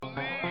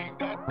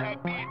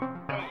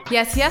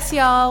Yes,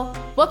 y'all.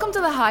 Welcome to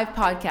the Hive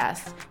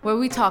podcast, where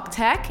we talk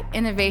tech,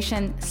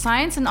 innovation,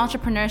 science, and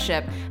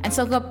entrepreneurship, and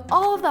soak up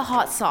all of the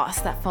hot sauce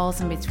that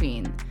falls in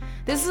between.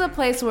 This is a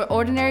place where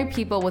ordinary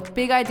people with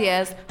big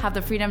ideas have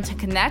the freedom to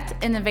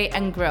connect, innovate,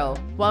 and grow,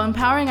 while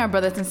empowering our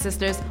brothers and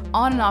sisters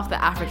on and off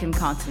the African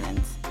continent.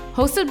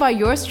 Hosted by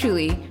yours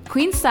truly,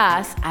 Queen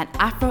Sass and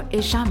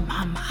Afro-Asia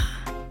Mama,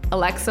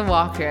 Alexa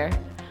Walker.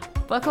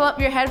 Buckle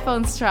up your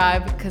headphones,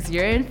 tribe, because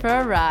you're in for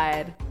a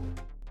ride.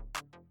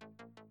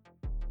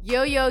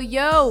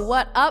 Yo,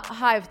 what up,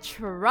 Hive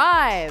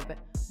Tribe?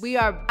 We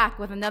are back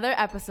with another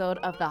episode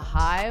of the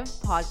Hive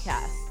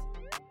podcast.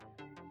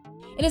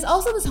 It is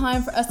also the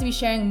time for us to be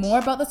sharing more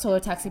about the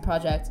SolarTaxi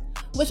project,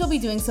 which we'll be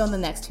doing so in the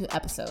next 2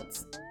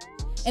 episodes.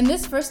 In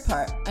this first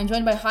part, I'm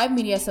joined by Hive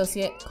Media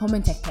Associate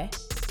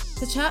Anokye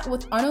to chat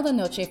with Arnold and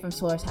Anokye from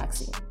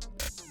SolarTaxi.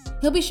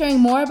 He'll be sharing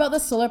more about the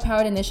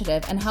solar-powered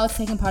initiative and how it's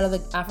taking part of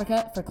the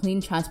Africa for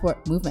Clean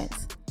Transport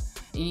movement.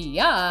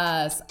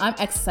 Yes, I'm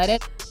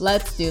excited.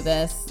 Let's do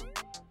this.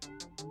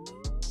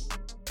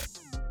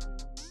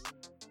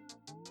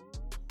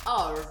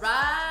 All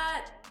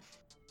right.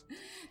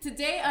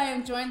 Today I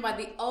am joined by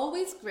the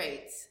always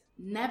great,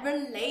 never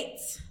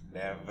late.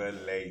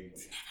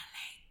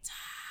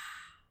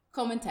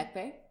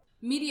 Anokye,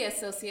 Media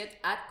Associate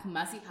at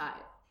Kumasi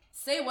Hive.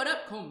 Say what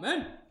up,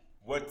 Komen.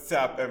 What's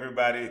up,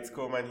 everybody? It's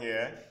Komen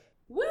here.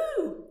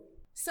 Woo!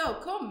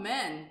 So,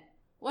 Komen,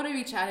 what are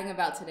we chatting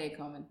about today,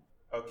 Komen?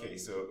 Okay,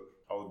 so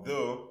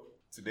although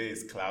today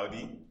is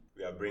cloudy,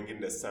 we are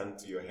bringing the sun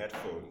to your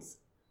headphones.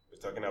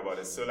 We're talking about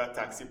the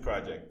SolarTaxi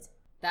project.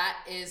 That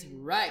is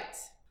right.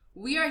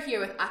 We are here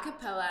with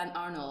Acapella and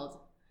Arnold,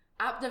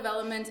 App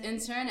Development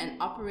Intern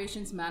and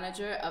Operations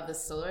Manager of the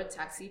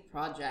SolarTaxi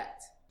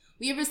project.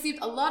 We have received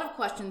a lot of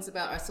questions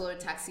about our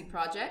SolarTaxi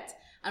project,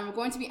 and we're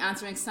going to be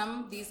answering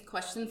some of these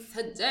questions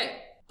today.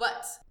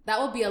 But that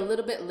will be a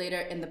little bit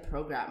later in the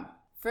program.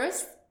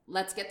 First,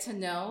 let's get to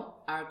know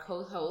our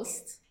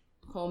co-host,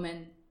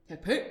 Komen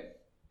Tepe.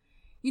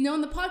 You know,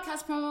 in the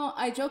podcast promo,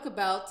 I joke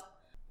about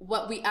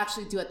what we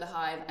actually do at the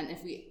Hive and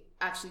if we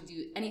actually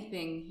do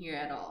anything here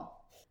at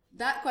all.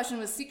 That question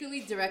was secretly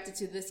directed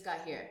to this guy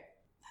here.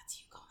 That's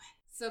you, Komen.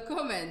 So,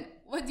 Komen,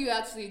 what do you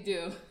actually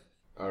do?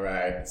 All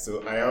right,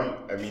 so I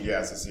am a media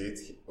associate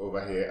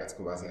over here at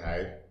Kumasi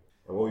Hive.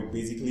 And what we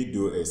basically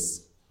do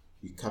is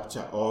we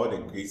capture all the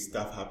great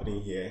stuff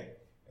happening here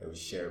and we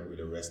share it with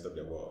the rest of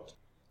the world,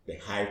 the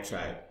Hive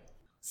Tribe.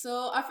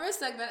 So our first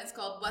segment is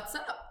called What's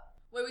Up,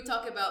 where we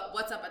talk about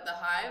what's up at the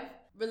Hive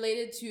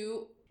related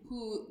to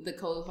who the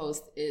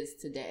co-host is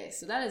today.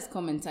 So that is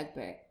Komen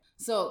Tepe.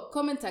 So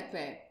Komen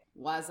Tepe,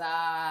 what's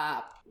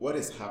up? What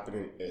is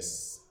happening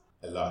is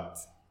a lot,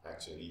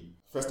 actually.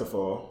 First of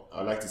all,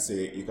 I'd like to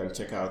say you can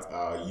check out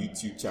our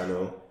YouTube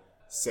channel.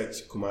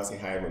 Search Kumasi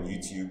Hive on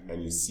YouTube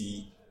and you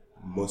see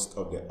most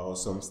of the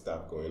awesome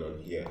stuff going on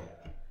here.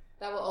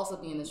 That will also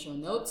be in the show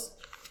notes.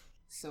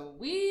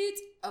 Sweet.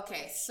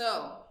 Okay,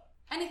 so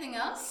anything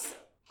else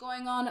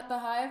going on at the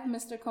Hive,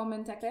 Mr.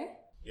 Komen Tepe?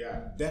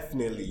 Yeah,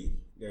 definitely.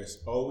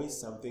 There's always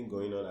something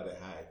going on at the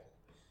Hive.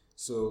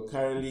 So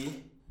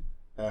currently,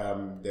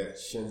 the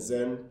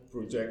Shenzhen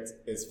project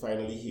is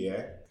finally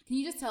here. Can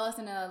you just tell us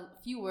in a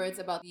few words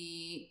about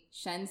the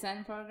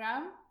Shenzhen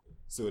program?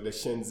 So the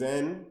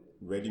Shenzhen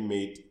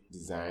ready-made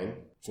design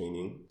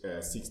training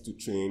seeks to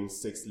train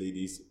 6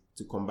 ladies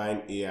to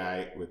combine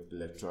AI with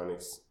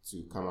electronics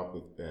to come up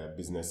with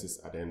businesses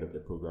at the end of the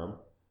program.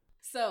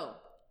 So,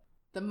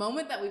 the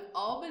moment that we've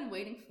all been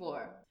waiting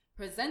for,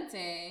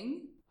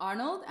 presenting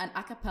Arnold and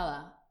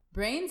Acapella,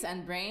 brains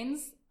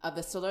of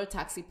the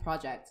SolarTaxi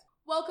project.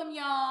 Welcome,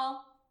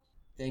 y'all!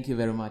 Thank you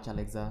very much,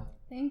 Alexa.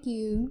 Thank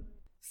you.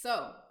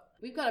 So,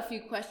 we've got a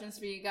few questions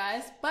for you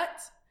guys, but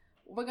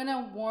we're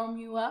gonna warm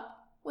you up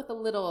with a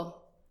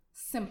little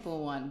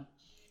simple one.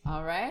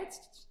 All right?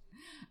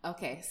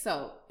 Okay,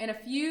 so in a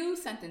few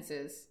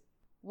sentences,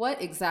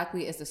 what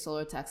exactly is the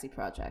SolarTaxi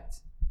project?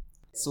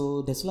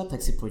 So the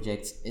SolarTaxi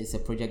project is a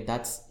project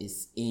that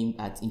is aimed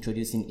at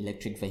introducing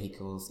electric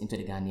vehicles into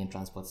the Ghanaian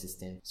transport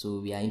system. So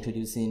we are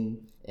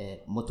introducing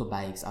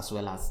motorbikes as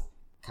well as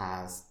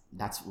cars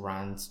that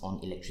runs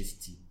on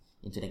electricity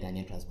into the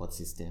Ghanaian transport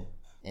system.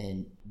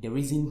 And the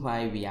reason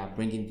why we are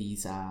bringing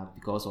these are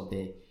because of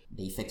the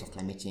effect of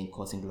climate change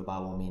causing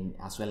global warming,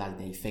 as well as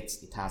the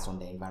effects it has on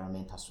the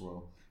environment as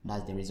well.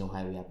 That's the reason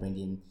why we are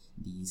bringing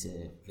these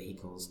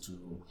vehicles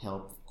to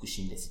help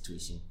cushion the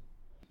situation.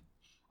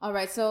 All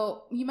right,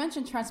 so you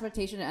mentioned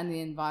transportation and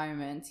the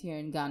environment here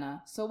in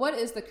Ghana. So what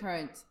is the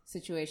current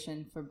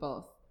situation for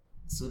both?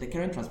 So the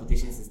current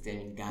transportation system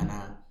in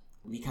Ghana,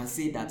 we can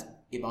say that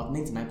about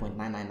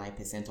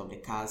 99.999% of the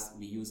cars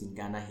we use in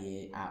Ghana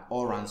here are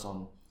all runs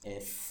on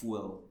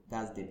fuel.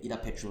 That's either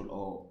petrol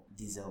or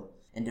diesel.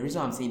 And the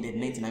reason I'm saying that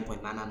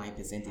 99.999%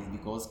 is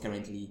because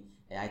currently,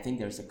 I think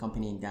there's a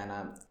company in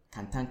Ghana,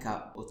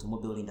 Kantanka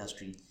Automobile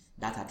Industry,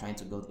 that are trying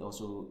to build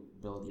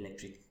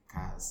electric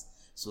cars.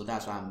 So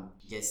that's why I'm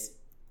just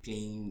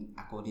playing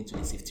according to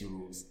the safety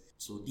rules.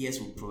 So DS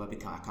will probably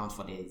account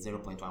for the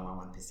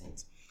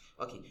 0.111%.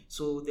 Okay,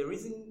 so the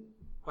reason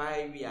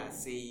why we are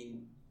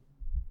saying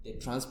the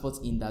transport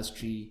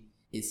industry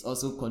is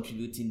also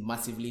contributing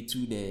massively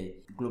to the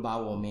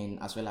global warming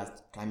as well as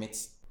climate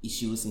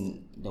issues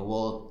in the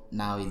world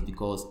now is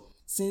because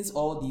since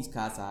all these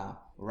cars are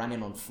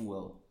running on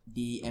fuel,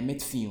 they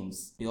emit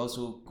fumes. They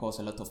also cause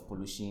a lot of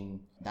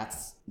pollution that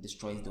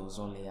destroys the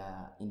ozone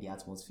layer in the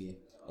atmosphere.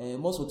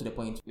 More so to the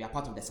point, we are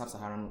part of the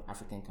sub-Saharan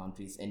African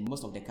countries, and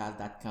most of the cars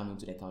that come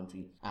into the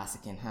country are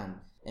second-hand.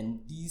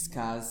 And these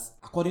cars,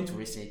 according to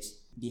research,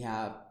 they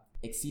have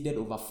exceeded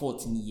over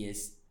 14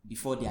 years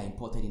before they are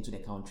imported into the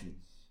country.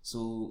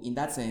 So in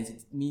that sense,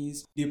 it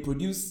means they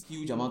produce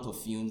huge amount of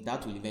fumes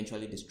that will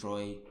eventually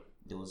destroy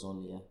the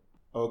ozone layer.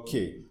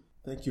 Okay,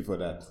 thank you for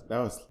that. That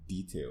was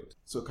detailed.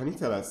 So can you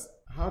tell us,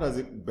 how does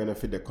it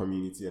benefit the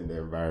community and the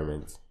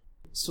environment?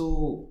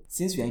 So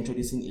since we are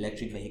introducing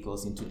electric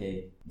vehicles into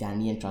the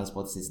Ghanaian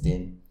transport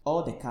system,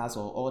 all the cars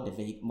or all the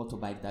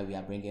motorbikes that we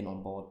are bringing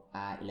on board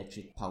are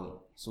electric powered.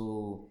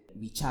 So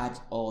we charge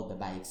all the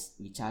bikes,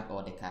 we charge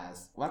all the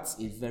cars. What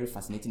is very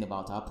fascinating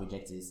about our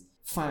project is,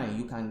 fine,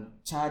 you can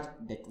charge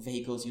the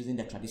vehicles using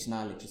the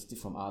traditional electricity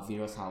from our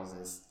various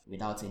houses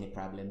without any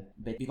problem.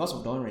 But because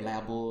of the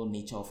unreliable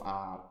nature of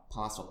our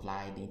power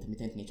supply, the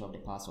intermittent nature of the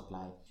power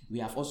supply, we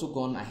have also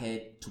gone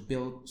ahead to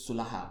build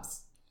solar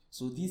hubs.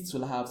 So these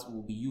solar hubs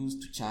will be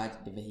used to charge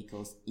the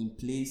vehicles in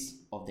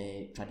place of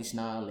the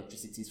traditional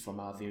electricities from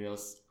our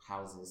various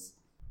houses.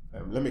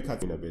 Let me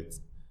cut in a bit.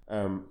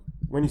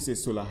 When you say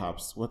solar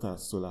hubs, what are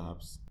solar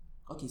hubs?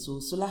 Okay, so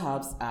solar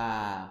hubs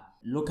are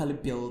locally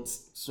built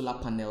solar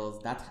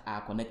panels that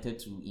are connected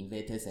to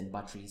inverters and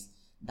batteries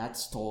that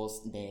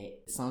stores the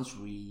sun's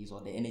rays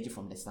or the energy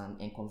from the sun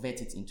and convert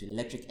it into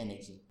electric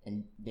energy.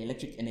 And the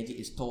electric energy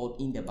is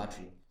stored in the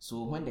battery.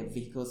 So when the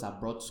vehicles are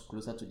brought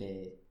closer to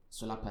the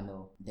solar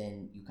panel,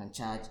 then you can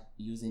charge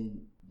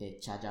using the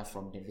charger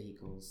from the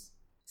vehicles.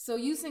 So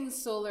using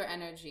solar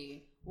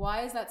energy,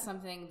 why is that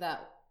something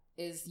that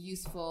is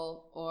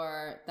useful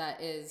or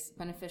that is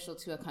beneficial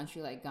to a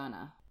country like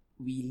Ghana?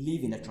 We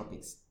live in the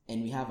tropics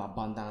and we have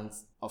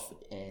abundance of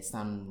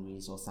sun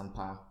rays or sun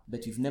power,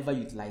 but we've never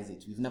utilized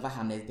it. We've never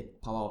harnessed the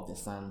power of the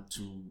sun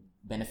to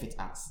benefit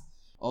us.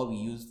 All we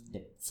use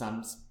the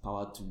sun's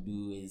power to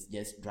do is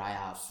just dry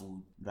our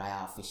food, dry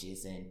our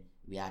fishes, and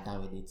we are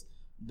done with it.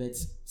 But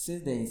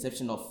since the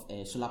inception of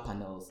solar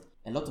panels,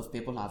 a lot of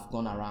people have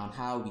gone around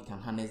how we can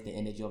harness the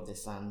energy of the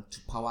sun to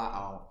power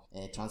our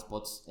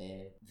transport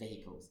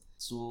vehicles.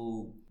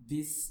 So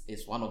this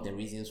is one of the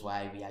reasons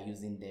why we are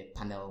using the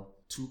panel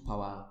to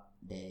power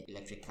the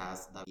electric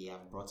cars that we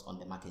have brought on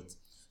the market.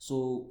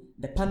 So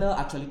the panel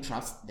actually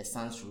traps the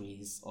sun's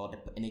rays or the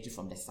energy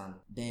from the sun.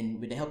 Then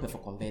with the help of a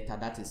converter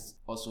that is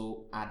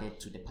also added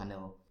to the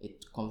panel,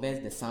 it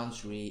converts the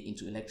sun's ray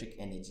into electric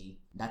energy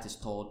that is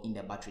stored in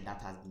the battery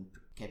that has been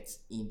kept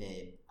in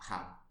the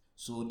hub.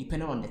 So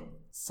depending on the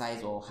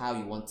size or how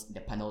you want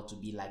the panel to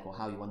be like or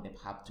how you want the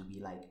hub to be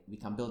like, we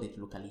can build it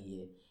locally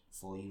here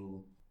for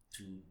you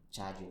to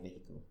charge your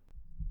vehicle.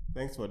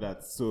 Thanks for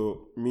that.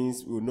 So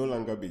means we'll no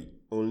longer be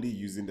only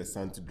using the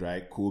sun to dry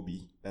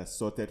Kobe, that's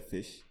salted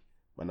fish,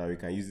 but now we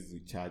can use it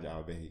to charge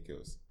our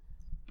vehicles.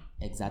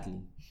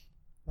 Exactly.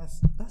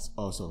 That's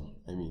awesome.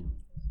 I mean,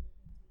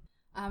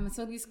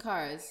 so these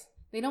cars,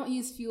 they don't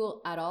use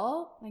fuel at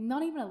all? Like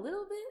not even a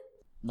little bit?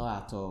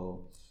 Not at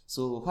all.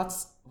 So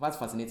what's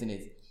fascinating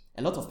is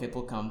a lot of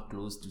people come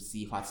close to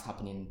see what's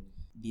happening.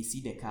 They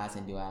see the cars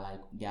and they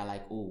are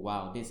like, oh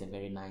wow, this is a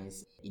very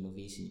nice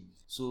innovation.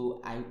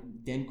 So I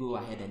then go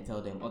ahead and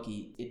tell them,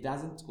 okay, it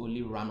doesn't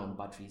only run on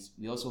batteries.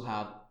 We also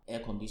have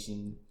air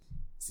conditioning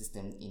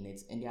system in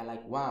it. And they are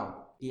like,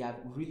 wow, they are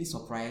really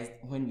surprised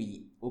when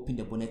we open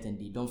the bonnet and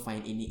they don't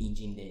find any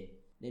engine there.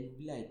 Then we'll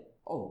be like,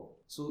 oh,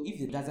 so if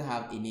it doesn't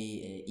have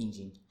any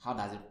engine, how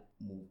does it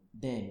move?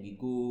 Then we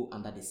go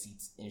under the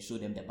seats and show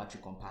them the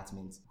battery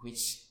compartment,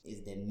 which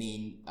is the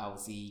main, I would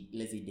say,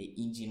 let's say the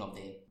engine of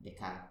the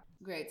car.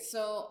 Great.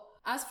 So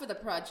as for the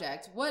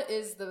project, what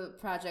is the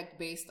project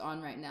based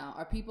on right now?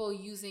 Are people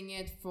using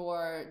it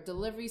for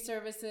delivery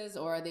services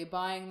or are they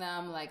buying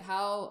them? Like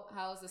how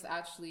is this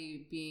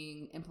actually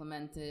being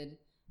implemented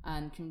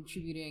and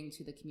contributing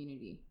to the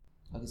community?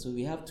 Okay, so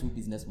we have two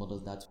business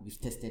models that we've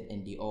tested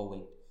and they all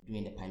work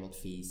during the pilot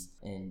phase.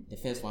 And the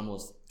first one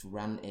was to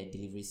run a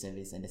delivery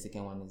service and the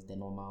second one is the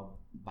normal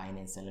buying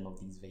and selling of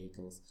these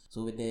vehicles.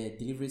 So with the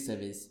delivery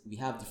service, we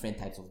have different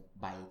types of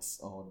bikes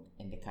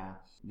in the car.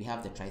 We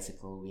have the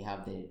tricycle, we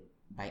have the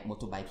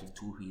motorbike with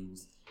 2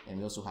 wheels, and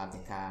we also have the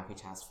car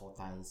which has 4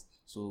 tires.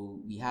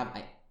 So we have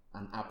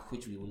an app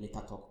which we will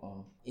later talk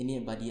on.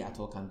 Anybody at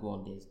all can go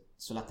on the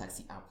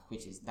SolarTaxi app,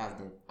 that's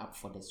the app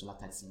for the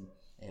SolarTaxi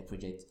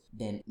project.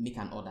 Then make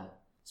an order.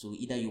 So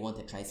either you want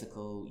a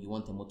tricycle, you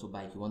want a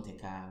motorbike, you want a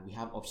car. We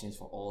have options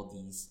for all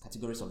these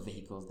categories of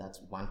vehicles that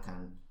one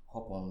can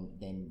hop on.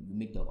 Then you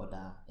make the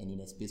order, and in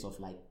a space of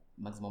like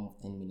maximum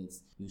of 10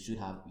 minutes, you should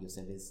have your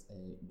service,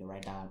 the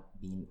rider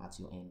being at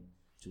your end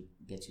to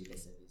get you the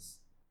service.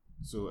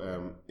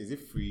 So is it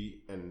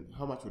free, and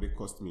how much would it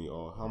cost me,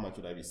 or how much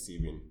would I be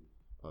saving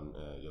on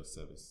your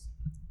service?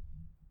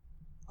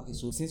 Okay,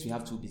 so since we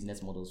have two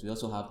business models, we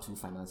also have two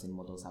financing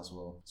models as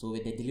well. So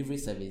with the delivery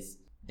service,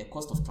 the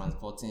cost of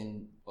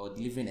transporting or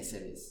delivering a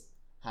service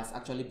has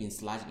actually been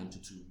slashed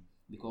into two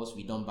because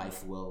we don't buy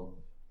fuel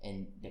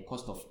and the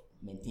cost of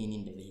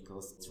maintaining the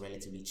vehicles is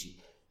relatively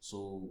cheap.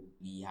 So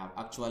we have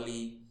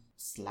actually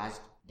slashed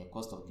the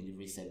cost of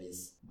delivery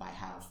service by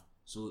half.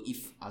 So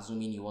if,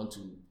 assuming you want to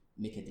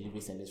make a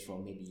delivery service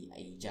from maybe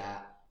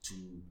Aija to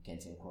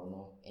Kenton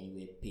Chrono and you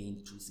were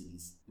paying 2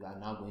 cedis, you are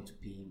now going to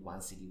pay 1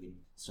 cedi with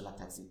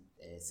SolarTaxi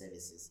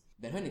services.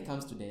 But when it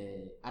comes to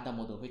the other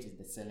model, which is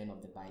the selling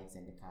of the bikes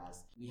and the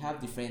cars, we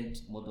have different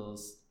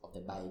models of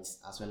the bikes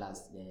as well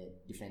as the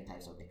different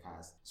types of the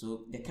cars.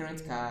 So the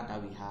current car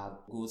that we have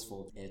goes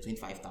for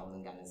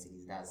 25,000 Ghanaian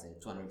cedis, that's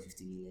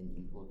 250 million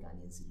in old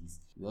Ghanaian cedis.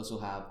 We also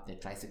have the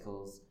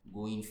tricycles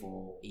going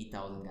for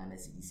 8,000 Ghanaian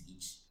cedis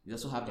each. We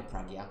also have the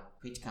Pragya,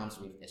 which comes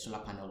with a solar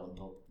panel on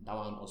top. That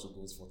one also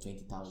goes for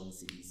 20,000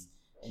 cedis.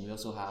 And we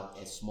also have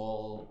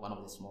one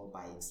of the small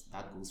bikes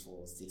that goes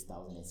for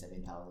 6,000 and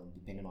 7,000,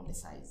 depending on the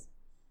size.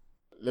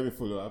 Let me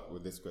follow up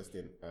with this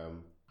question.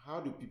 How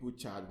do people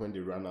charge when they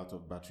run out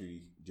of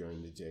battery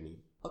during the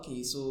journey?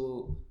 Okay,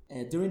 so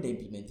during the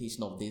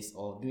implementation of this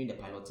or during the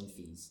piloting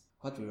phase,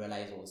 what we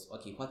realized was,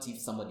 okay, what if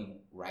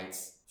somebody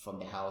rides from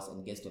the house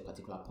and gets to a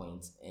particular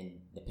point and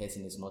the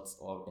person is not,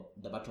 or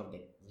the battery of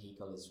the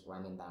vehicle is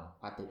running down?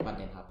 What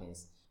then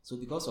happens? So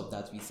because of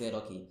that, we said,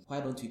 okay,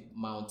 why don't we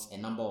mount a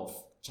number of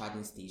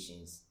charging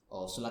stations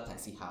or solar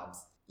taxi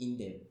hubs in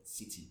the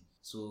city?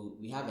 So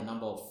we have a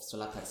number of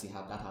solar taxi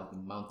hubs that have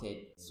been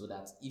mounted so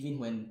that even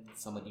when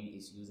somebody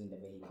is using the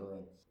vehicle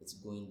and it's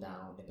going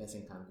down, the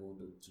person can go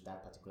to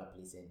that particular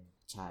place and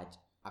charge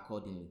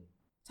accordingly.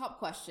 Top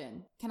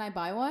question. Can I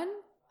buy one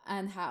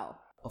and how?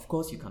 Of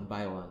course you can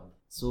buy one.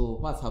 So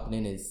what's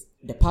happening is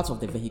the parts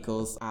of the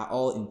vehicles are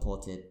all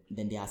imported,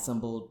 then they are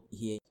assembled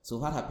here. So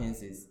what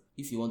happens is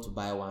if you want to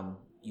buy one,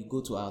 you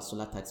go to our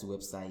SolarTaxi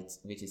website,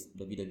 which is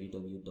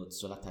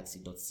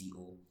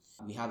www.solartaxi.co.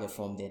 We have a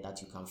form there that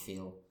you can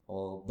fill,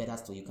 or better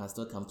still, you can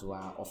still come to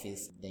our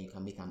office, then you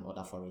can make an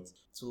order for it.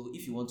 So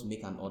if you want to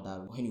make an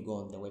order, when you go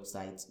on the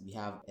website, we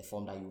have a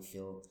form that you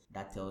fill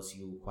that tells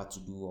you what to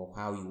do or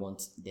how you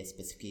want the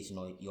specification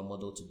or your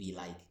model to be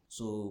like.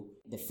 So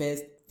the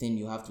first thing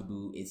you have to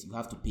do is you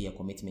have to pay a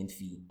commitment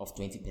fee of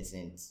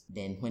 20%.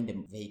 Then when the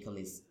vehicle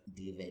is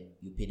delivered,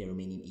 you pay the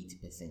remaining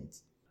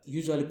 80%.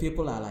 Usually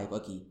people are like,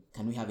 okay,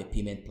 can we have a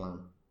payment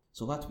plan?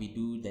 So what we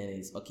do then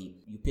is, okay,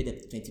 you pay the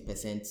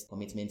 20%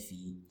 commitment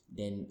fee,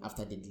 then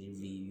after the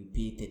delivery, you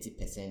pay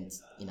 30%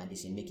 in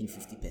addition, making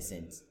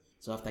 50%.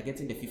 So after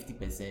getting the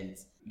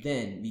 50%,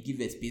 then we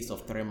give a space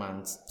of 3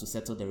 months to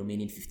settle the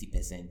remaining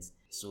 50%.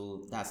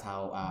 So that's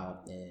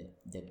how the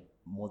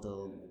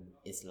model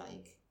is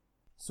like.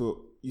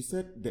 So you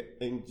said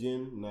the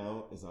engine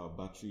now is our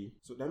battery.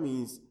 So that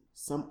means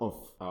some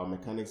of our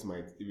mechanics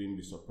might even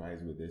be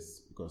surprised with this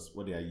because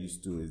what they are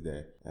used to is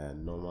the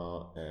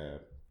normal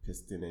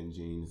piston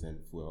engines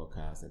and fuel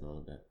cars and all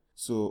of that.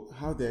 So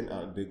how then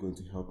are they going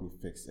to help me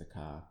fix a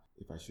car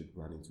if I should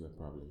run into a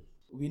problem?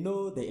 We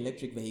know the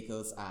electric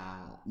vehicles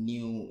are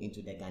new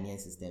into the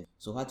Ghanaian system.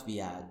 So what we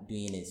are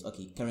doing is,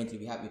 okay, we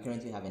currently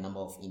have a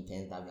number of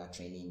interns that we are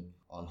training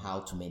on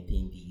how to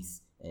maintain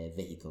these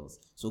vehicles.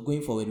 So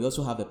going forward, we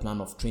also have a plan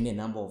of training a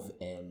number of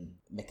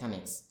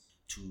mechanics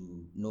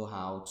to know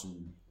how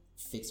to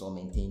fix or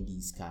maintain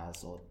these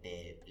cars or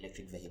the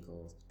electric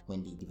vehicles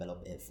when they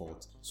develop a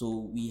fault.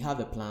 So we have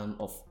a plan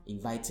of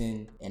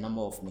inviting a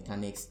number of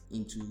mechanics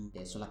into the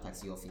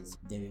SolarTaxi office.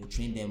 Then we will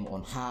train them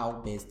on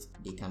how best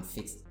they can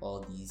fix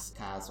all these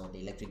cars or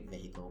the electric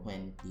vehicle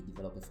when they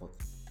develop a fault.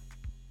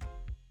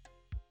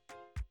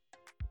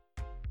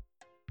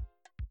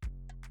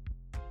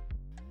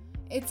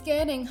 It's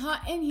getting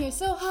hot in here,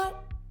 so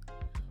hot.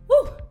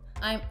 Woo!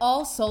 I'm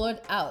all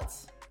solared out.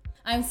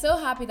 I'm so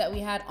happy that we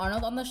had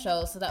Arnold on the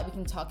show so that we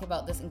can talk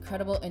about this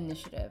incredible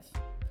initiative.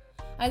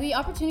 I had the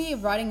opportunity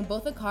of riding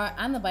both the car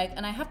and the bike,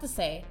 and I have to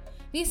say,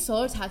 these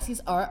solar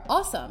taxis are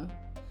awesome.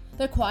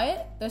 They're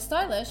quiet, they're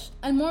stylish,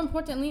 and more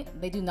importantly,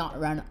 they do not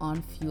run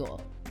on fuel.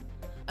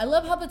 I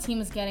love how the team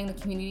is getting the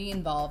community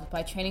involved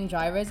by training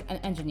drivers and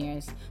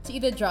engineers to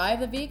either drive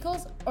the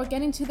vehicles or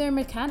getting to their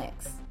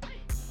mechanics.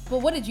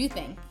 But what did you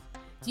think?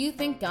 Do you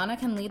think Ghana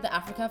can lead the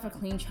Africa for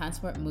Clean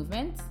Transport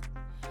movement?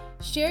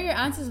 Share your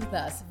answers with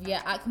us via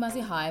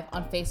 @KumasiHive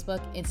on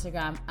Facebook,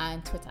 Instagram,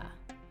 and Twitter.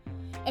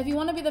 If you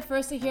want to be the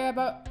first to hear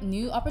about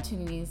new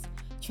opportunities,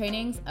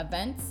 trainings,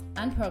 events,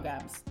 and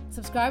programs,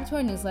 subscribe to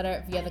our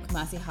newsletter via the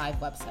Kumasi Hive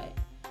website.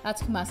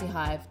 That's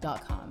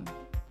kumasihive.com.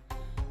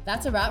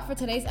 That's a wrap for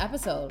today's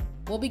episode.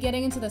 We'll be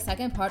getting into the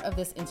second part of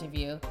this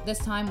interview, this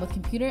time with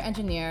computer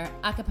engineer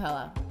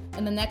Acapella,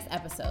 in the next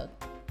episode.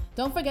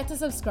 Don't forget to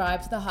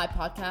subscribe to the Hive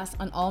podcast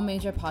on all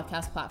major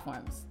podcast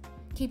platforms.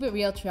 Keep it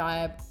real,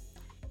 tribe.